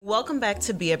Welcome back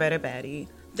to Be a Better Baddie.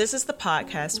 This is the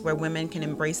podcast where women can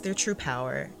embrace their true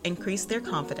power, increase their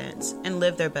confidence, and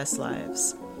live their best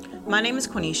lives. My name is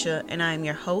Quenisha, and I am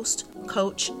your host,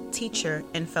 coach, teacher,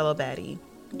 and fellow baddie.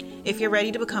 If you're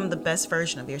ready to become the best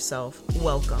version of yourself,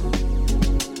 welcome.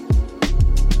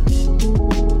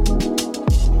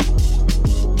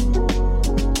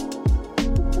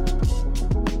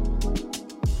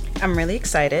 I'm really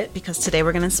excited because today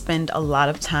we're going to spend a lot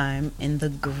of time in the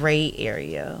gray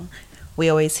area. We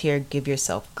always hear give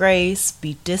yourself grace,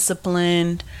 be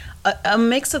disciplined, a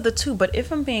mix of the two. But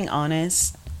if I'm being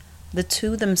honest, the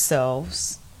two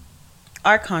themselves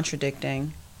are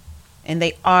contradicting, and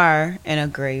they are in a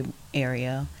gray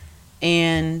area.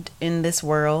 And in this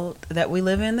world that we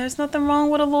live in, there's nothing wrong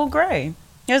with a little gray.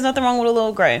 There's nothing wrong with a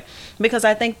little gray, because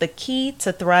I think the key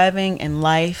to thriving in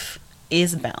life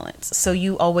is balance. So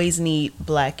you always need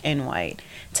black and white.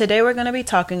 Today we're going to be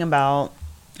talking about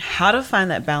how to find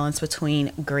that balance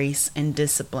between grace and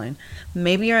discipline.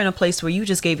 Maybe you're in a place where you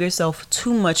just gave yourself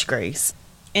too much grace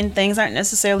and things aren't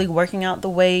necessarily working out the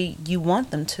way you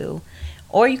want them to.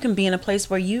 Or you can be in a place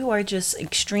where you are just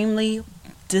extremely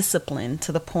disciplined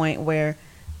to the point where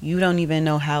you don't even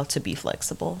know how to be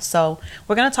flexible. So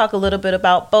we're going to talk a little bit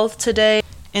about both today,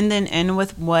 and then end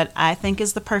with what I think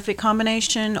is the perfect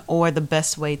combination or the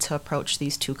best way to approach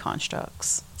these two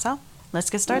constructs. So let's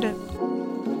get started.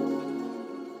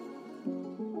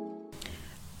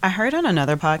 I heard on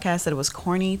another podcast that it was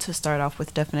corny to start off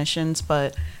with definitions,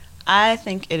 but I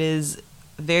think it is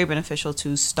very beneficial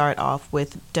to start off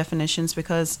with definitions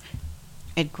because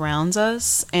it grounds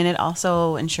us, and it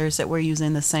also ensures that we're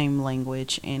using the same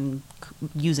language and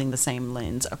using the same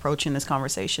lens approaching this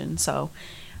conversation. So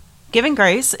giving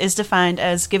grace is defined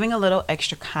as giving a little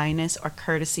extra kindness or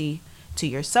courtesy to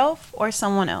yourself or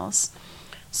someone else.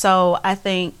 So I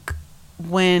think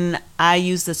when I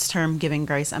use this term giving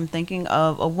grace, I'm thinking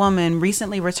of a woman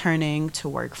recently returning to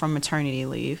work from maternity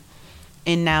leave.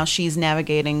 And now she's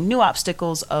navigating new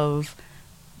obstacles of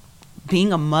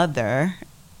being a mother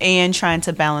and trying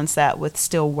to balance that with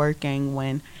still working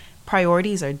when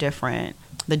priorities are different.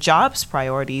 The job's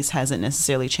priorities hasn't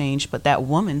necessarily changed, but that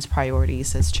woman's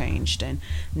priorities has changed. And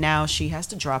now she has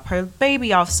to drop her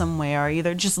baby off somewhere, or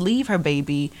either just leave her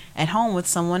baby at home with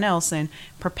someone else and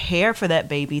prepare for that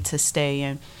baby to stay,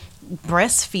 and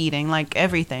breastfeeding, like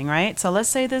everything, right? So let's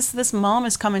say this mom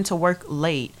is coming to work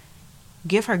late.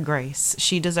 Give her grace.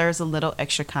 She deserves a little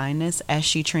extra kindness as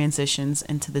she transitions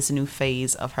into this new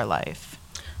phase of her life.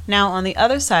 Now, on the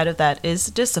other side of that is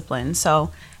discipline.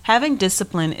 So having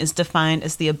discipline is defined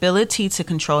as the ability to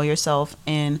control yourself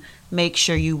and make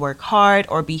sure you work hard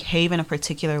or behave in a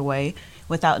particular way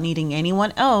without needing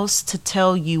anyone else to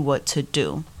tell you what to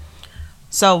do.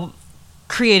 So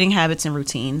creating habits and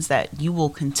routines that you will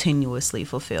continuously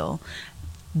fulfill.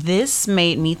 This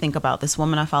made me think about this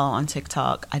woman I follow on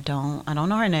TikTok. I don't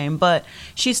know her name, but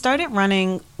she started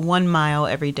running 1 mile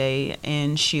every day,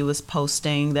 and she was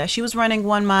posting that she was running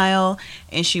 1 mile,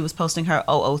 and she was posting her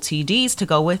OOTDs to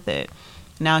go with it.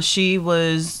 Now she's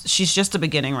just a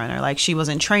beginning runner. Like, she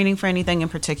wasn't training for anything in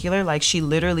particular. Like, she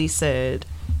literally said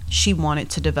she wanted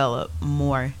to develop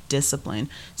more discipline.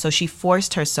 So she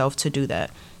forced herself to do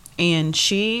that. And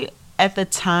at the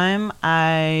time,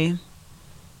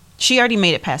 she already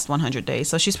made it past 100 days.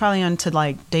 So she's probably on to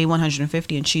like day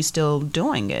 150, and she's still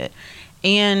doing it.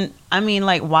 And I mean,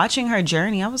 like, watching her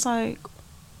journey, I was like,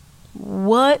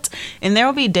 what? And there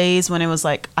will be days when it was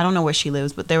like, I don't know where she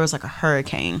lives, but there was like a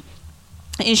hurricane.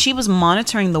 And she was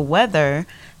monitoring the weather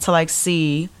to like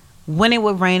see when it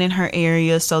would rain in her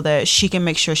area so that she can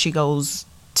make sure she goes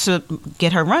to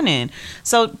get her run in.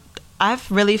 So I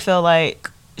really feel like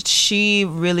she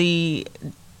really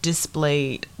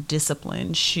displayed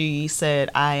discipline. She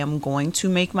said, I am going to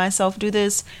make myself do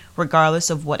this regardless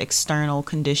of what external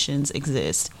conditions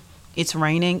exist. It's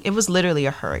raining. It was literally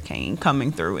a hurricane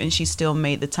coming through, and she still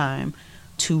made the time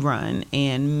to run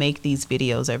and make these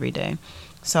videos every day.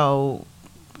 So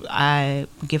I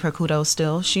give her kudos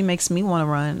still. She makes me want to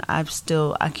run.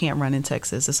 I can't run in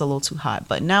Texas. It's a little too hot,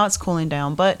 but now it's cooling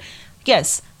down. But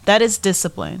yes, that is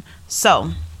discipline.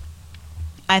 So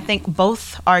I think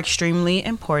both are extremely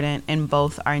important and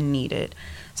both are needed.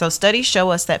 So studies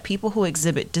show us that people who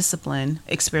exhibit discipline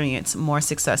experience more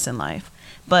success in life.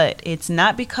 But it's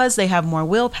not because they have more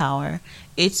willpower.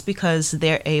 It's because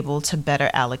they're able to better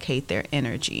allocate their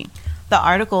energy. The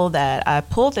article that I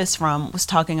pulled this from was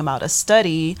talking about a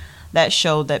study that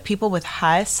showed that people with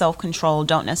high self-control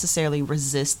don't necessarily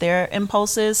resist their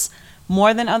impulses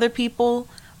more than other people,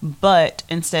 but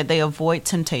instead they avoid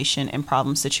temptation and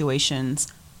problem situations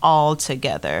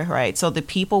altogether, right? So the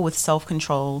people with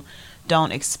self-control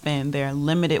don't expend their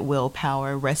limited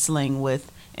willpower wrestling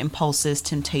with impulses,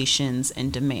 temptations,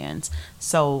 and demands.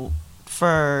 So,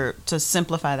 to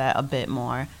simplify that a bit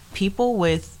more, people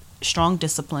with strong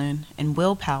discipline and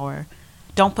willpower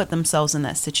don't put themselves in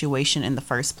that situation in the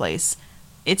first place.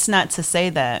 It's not to say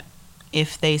that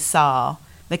if they saw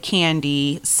the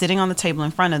candy sitting on the table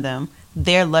in front of them,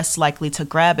 they're less likely to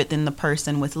grab it than the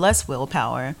person with less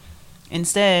willpower.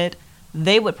 Instead,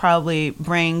 they would probably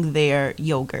bring their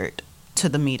yogurt to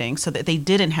the meeting so that they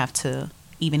didn't have to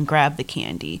even grab the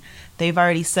candy. They've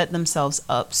already set themselves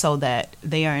up so that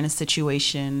they are in a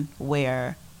situation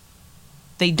where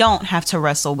they don't have to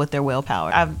wrestle with their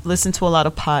willpower. I've listened to a lot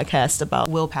of podcasts about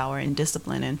willpower and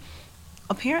discipline, and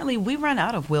apparently we run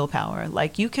out of willpower.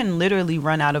 Like, you can literally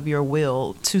run out of your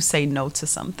will to say no to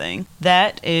something.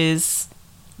 That is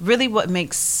really what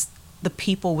makes the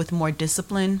people with more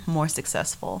discipline more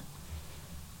successful.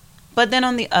 But then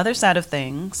on the other side of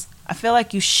things, I feel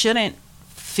like you shouldn't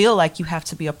feel like you have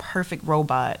to be a perfect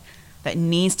robot that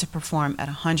needs to perform at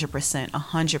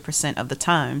 100% of the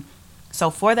time. So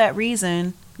for that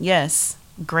reason, yes,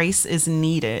 grace is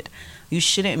needed. You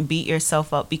shouldn't beat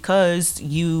yourself up because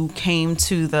you came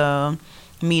to the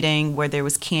meeting where there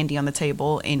was candy on the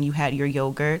table and you had your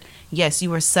yogurt. Yes, you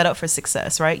were set up for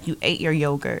success, right? You ate your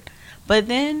yogurt, but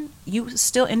then you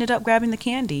still ended up grabbing the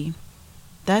candy.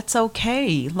 That's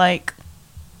okay. Like,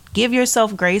 give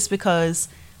yourself grace because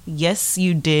yes,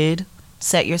 you did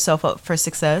set yourself up for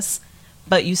success,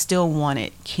 but you still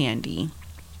wanted candy.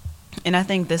 And I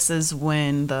think this is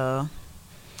when the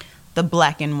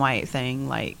black and white thing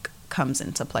like comes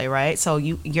into play, right? So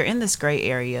you're in this gray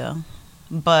area,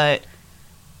 but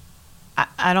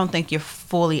I don't think you're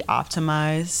fully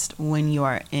optimized when you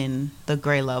are in the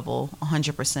gray level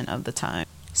 100% of the time.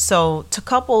 So to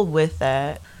couple with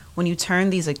that, when you turn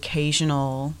these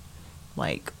occasional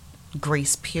like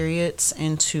grace periods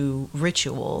into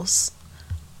rituals,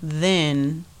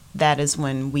 then that is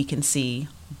when we can see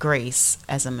grace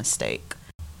as a mistake.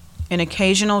 An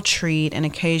occasional treat, an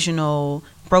occasional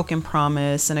broken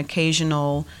promise, an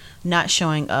occasional not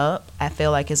showing up, I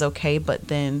feel like is okay. But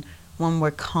then when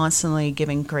we're constantly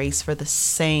giving grace for the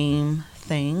same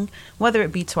thing, whether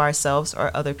it be to ourselves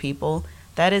or other people,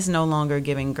 that is no longer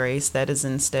giving grace. That is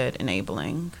instead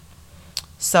enabling.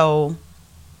 So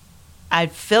I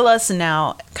feel us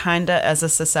now kind of as a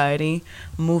society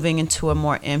moving into a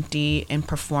more empty and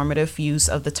performative use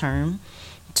of the term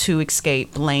to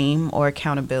escape blame or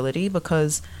accountability,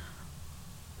 because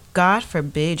God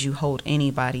forbid you hold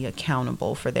anybody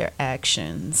accountable for their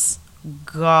actions.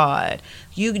 God,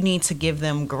 you need to give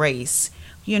them grace.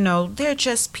 You know, they're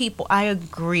just people. I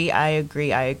agree.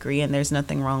 And there's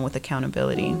nothing wrong with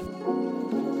accountability.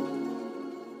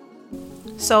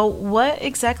 So what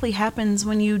exactly happens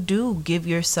when you do give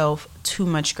yourself too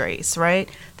much grace, right?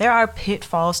 There are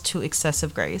pitfalls to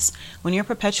excessive grace. When you're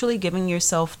perpetually giving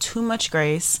yourself too much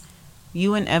grace,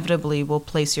 you inevitably will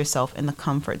place yourself in the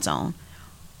comfort zone,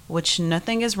 which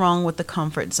nothing is wrong with the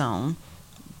comfort zone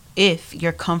if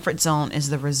your comfort zone is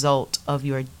the result of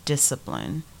your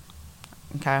discipline.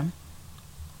 Okay?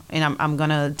 And I'm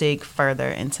going to dig further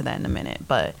into that in a minute,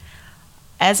 but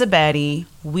as a baddie,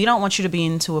 we don't want you to get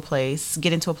into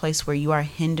a place where you are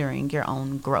hindering your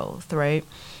own growth, right?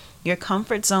 Your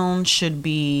comfort zone should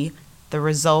be the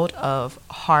result of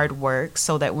hard work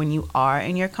so that when you are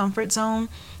in your comfort zone,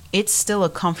 it's still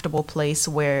a comfortable place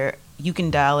where you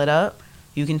can dial it up,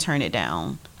 you can turn it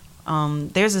down.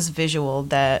 There's this visual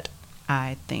that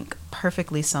I think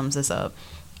perfectly sums this up.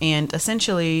 And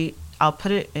essentially,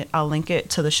 I'll link it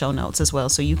to the show notes as well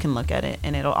so you can look at it,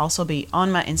 and it'll also be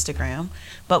on my Instagram.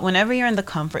 But whenever you're in the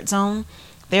comfort zone,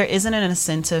 there isn't an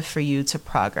incentive for you to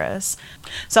progress.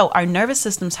 So our nervous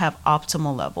systems have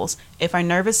optimal levels. If our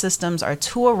nervous systems are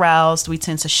too aroused, we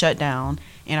tend to shut down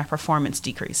and our performance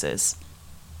decreases.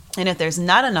 And if there's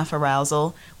not enough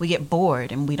arousal, we get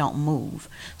bored and we don't move.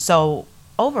 So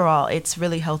overall, it's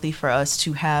really healthy for us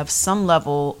to have some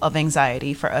level of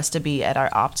anxiety for us to be at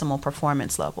our optimal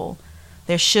performance level.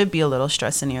 There should be a little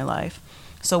stress in your life.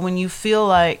 So when you feel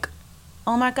like,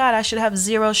 oh my God, I should have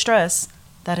zero stress,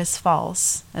 that is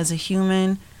false. As a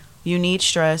human, you need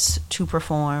stress to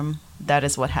perform. That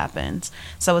is what happens.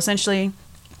 So essentially,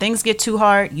 things get too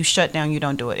hard, you shut down, you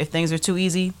don't do it. If things are too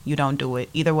easy, you don't do it.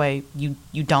 Either way, you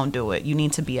don't do it. You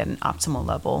need to be at an optimal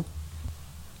level.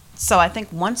 So I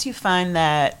think once you find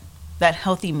that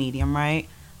healthy medium, right,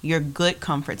 your good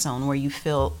comfort zone where you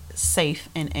feel safe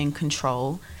and in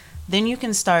control, then you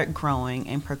can start growing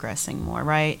and progressing more,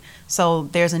 right? So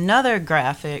there's another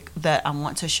graphic that I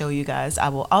want to show you guys. I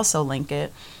will also link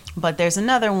it, but there's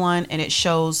another one and it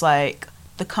shows like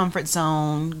the comfort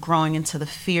zone, growing into the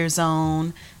fear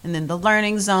zone, and then the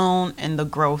learning zone and the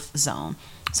growth zone.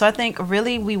 So I think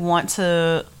really we want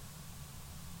to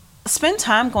spend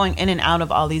time going in and out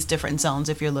of all these different zones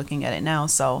if you're looking at it now.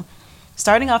 So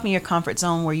starting off in your comfort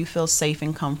zone where you feel safe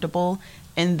and comfortable,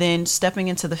 and then stepping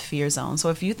into the fear zone. So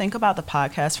if you think about the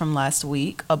podcast from last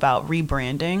week about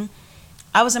rebranding,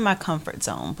 I was in my comfort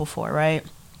zone before, right?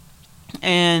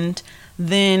 And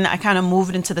then I kind of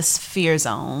moved into this fear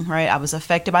zone, right? I was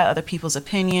affected by other people's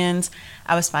opinions.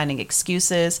 I was finding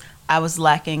excuses. I was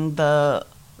lacking the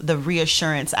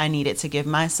reassurance I needed to give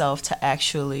myself to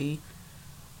actually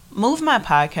move my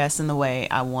podcast in the way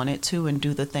I want it to and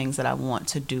do the things that I want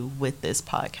to do with this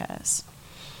podcast.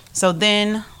 So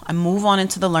then I move on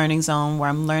into the learning zone where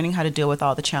I'm learning how to deal with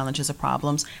all the challenges or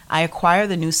problems. I acquire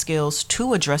the new skills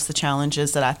to address the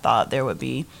challenges that I thought there would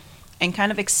be, and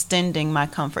kind of extending my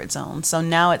comfort zone. So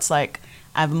now it's like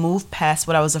I've moved past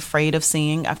what I was afraid of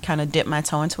seeing. I've kind of dipped my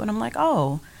toe into it. I'm like,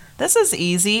 oh, this is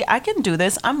easy. I can do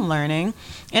this. I'm learning.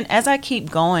 And as I keep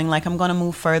going, like I'm going to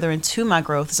move further into my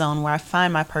growth zone where I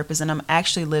find my purpose and I'm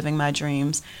actually living my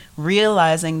dreams,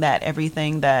 realizing that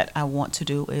everything that I want to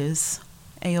do is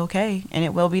A-okay and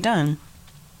it will be done.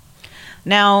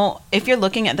 Now, if you're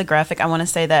looking at the graphic, I want to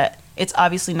say that it's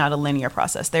obviously not a linear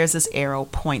process. There's this arrow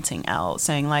pointing out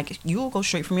saying like you will go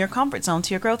straight from your comfort zone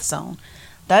to your growth zone.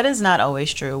 That is not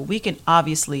always true. We can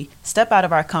obviously step out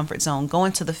of our comfort zone, go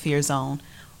into the fear zone,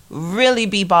 really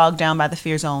be bogged down by the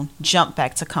fear zone, jump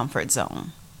back to comfort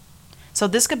zone. So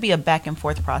this could be a back and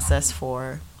forth process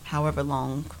for however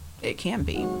long it can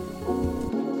be.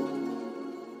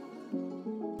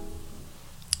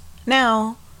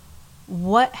 Now,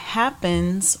 what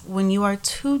happens when you are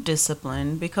too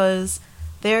disciplined? Because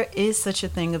there is such a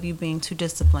thing of you being too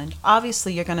disciplined.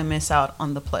 Obviously, you're going to miss out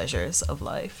on the pleasures of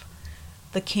life.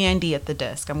 The candy at the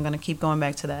desk, I'm going to keep going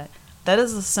back to that. That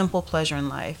is a simple pleasure in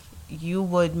life. You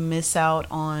would miss out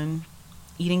on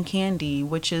eating candy,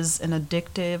 which is an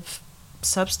addictive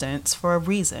substance for a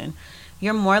reason.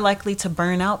 You're more likely to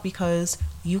burn out because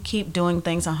you keep doing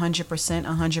things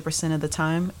 100% of the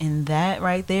time, and that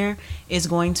right there is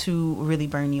going to really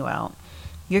burn you out.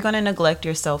 You're going to neglect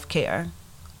your self-care.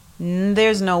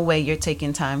 There's no way you're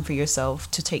taking time for yourself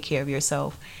to take care of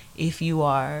yourself if you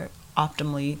are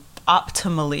optimally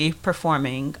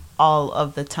performing all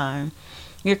of the time.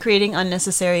 You're creating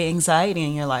unnecessary anxiety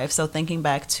in your life. So thinking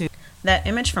back to that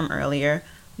image from earlier,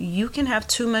 you can have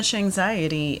too much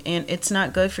anxiety and it's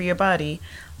not good for your body.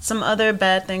 Some other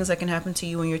bad things that can happen to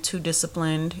you when you're too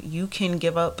disciplined, you can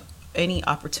give up any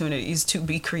opportunities to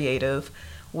be creative,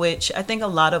 which I think a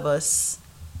lot of us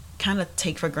kind of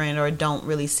take for granted or don't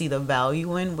really see the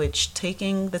value in, which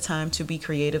taking the time to be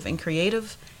creative, and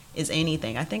creative is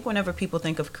anything. I think whenever people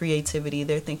think of creativity,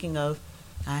 they're thinking of,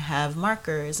 I have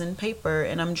markers and paper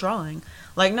and I'm drawing.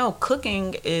 Like, no,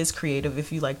 cooking is creative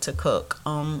if you like to cook.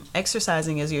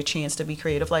 Exercising is your chance to be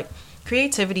creative. Like,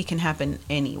 creativity can happen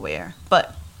anywhere.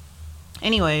 But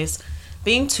anyways,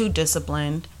 being too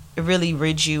disciplined, it really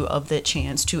rids you of the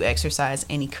chance to exercise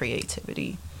any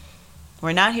creativity.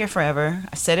 We're not here forever.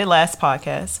 I said it last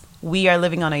podcast. We are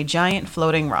living on a giant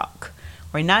floating rock.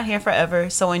 We're not here forever,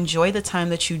 so enjoy the time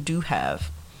that you do have.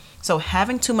 So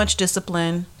having too much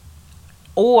discipline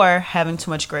or having too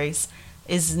much grace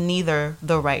is neither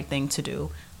the right thing to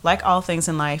do. Like all things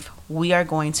in life, we are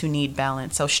going to need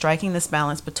balance. So striking this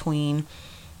balance between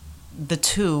the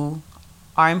two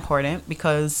are important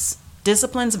because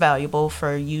discipline's valuable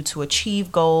for you to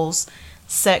achieve goals,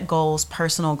 set goals,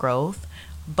 personal growth,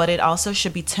 but it also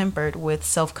should be tempered with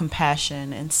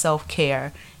self-compassion and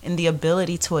self-care and the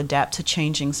ability to adapt to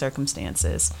changing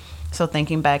circumstances. So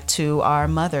thinking back to our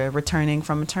mother returning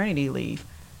from maternity leave,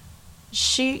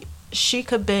 she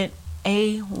could be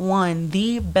A1,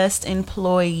 the best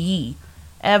employee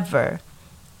ever,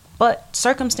 but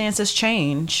circumstances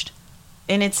changed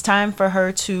and it's time for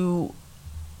her to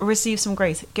receive some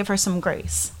grace, give her some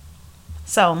grace.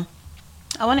 So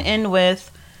I want to end with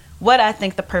what I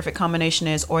think the perfect combination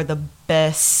is, or the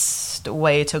best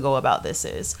way to go about this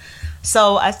is.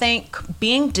 So I think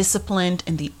being disciplined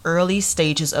in the early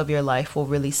stages of your life will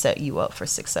really set you up for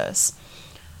success.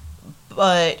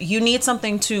 But you need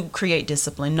something to create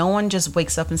discipline. No one just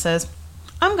wakes up and says,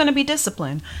 I'm going to be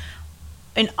disciplined.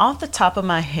 And off the top of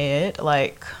my head,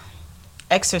 like,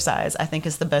 exercise, I think,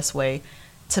 is the best way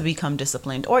to become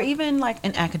disciplined, or even like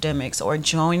in academics or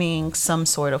joining some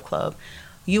sort of club.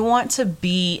 You want to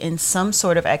be in some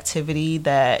sort of activity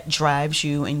that drives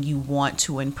you and you want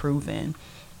to improve in.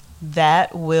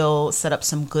 That will set up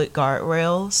some good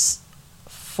guardrails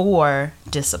for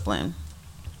discipline.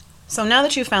 So now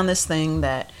that you found this thing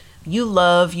that you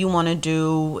love, you want to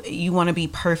do, you want to be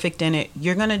perfect in it,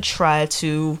 you're going to try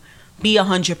to be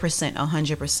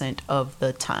 100% of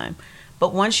the time.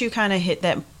 But once you kind of hit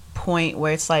that point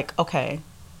where it's like, okay,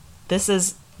 this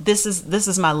is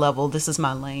my level, this is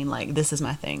my lane, like this is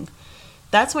my thing.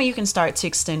 That's when you can start to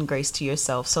extend grace to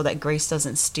yourself so that grace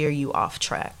doesn't steer you off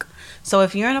track. So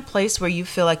if you're in a place where you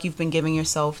feel like you've been giving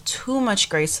yourself too much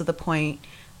grace to the point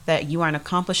that you aren't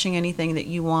accomplishing anything that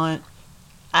you want,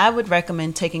 I would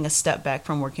recommend taking a step back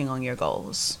from working on your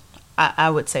goals. I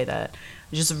would say that.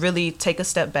 Just really take a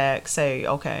step back, say,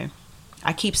 okay,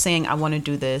 I keep saying I want to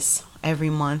do this every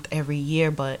month, every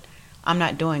year, but I'm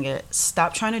not doing it.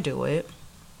 Stop trying to do it.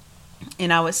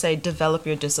 And I would say develop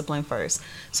your discipline first.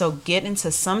 So get into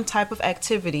some type of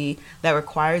activity that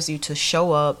requires you to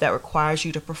show up, that requires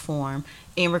you to perform,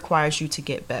 and requires you to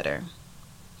get better.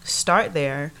 Start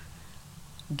there,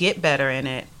 get better in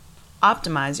it,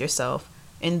 optimize yourself,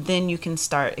 and then you can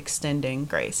start extending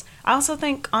grace. I also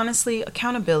think, honestly,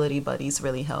 accountability buddies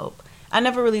really help. I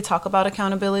never really talk about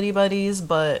accountability buddies,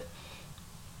 but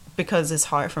because it's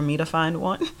hard for me to find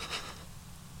one.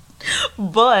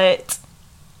 But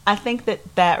I think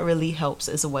that really helps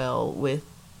as well with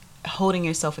holding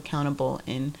yourself accountable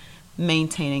and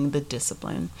maintaining the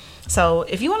discipline. So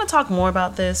if you want to talk more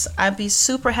about this, I'd be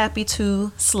super happy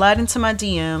to slide into my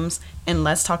DMs and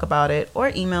let's talk about it, or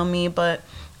email me, but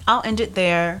I'll end it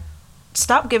there.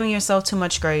 Stop giving yourself too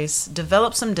much grace.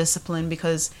 Develop some discipline,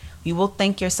 because you will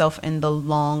thank yourself in the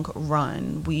long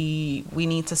run. We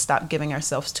need to stop giving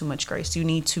ourselves too much grace. You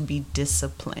need to be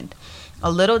disciplined.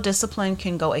 A little discipline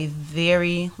can go a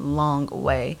very long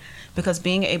way, because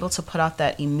being able to put out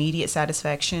that immediate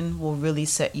satisfaction will really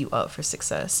set you up for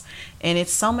success. And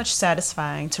it's so much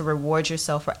satisfying to reward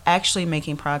yourself for actually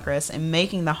making progress and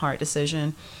making the hard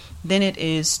decision than it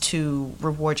is to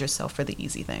reward yourself for the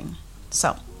easy thing.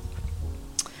 So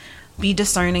be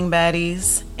discerning,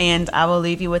 baddies, and I will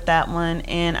leave you with that one.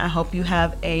 And I hope you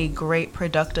have a great,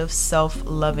 productive,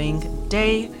 self-loving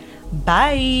day.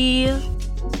 Bye.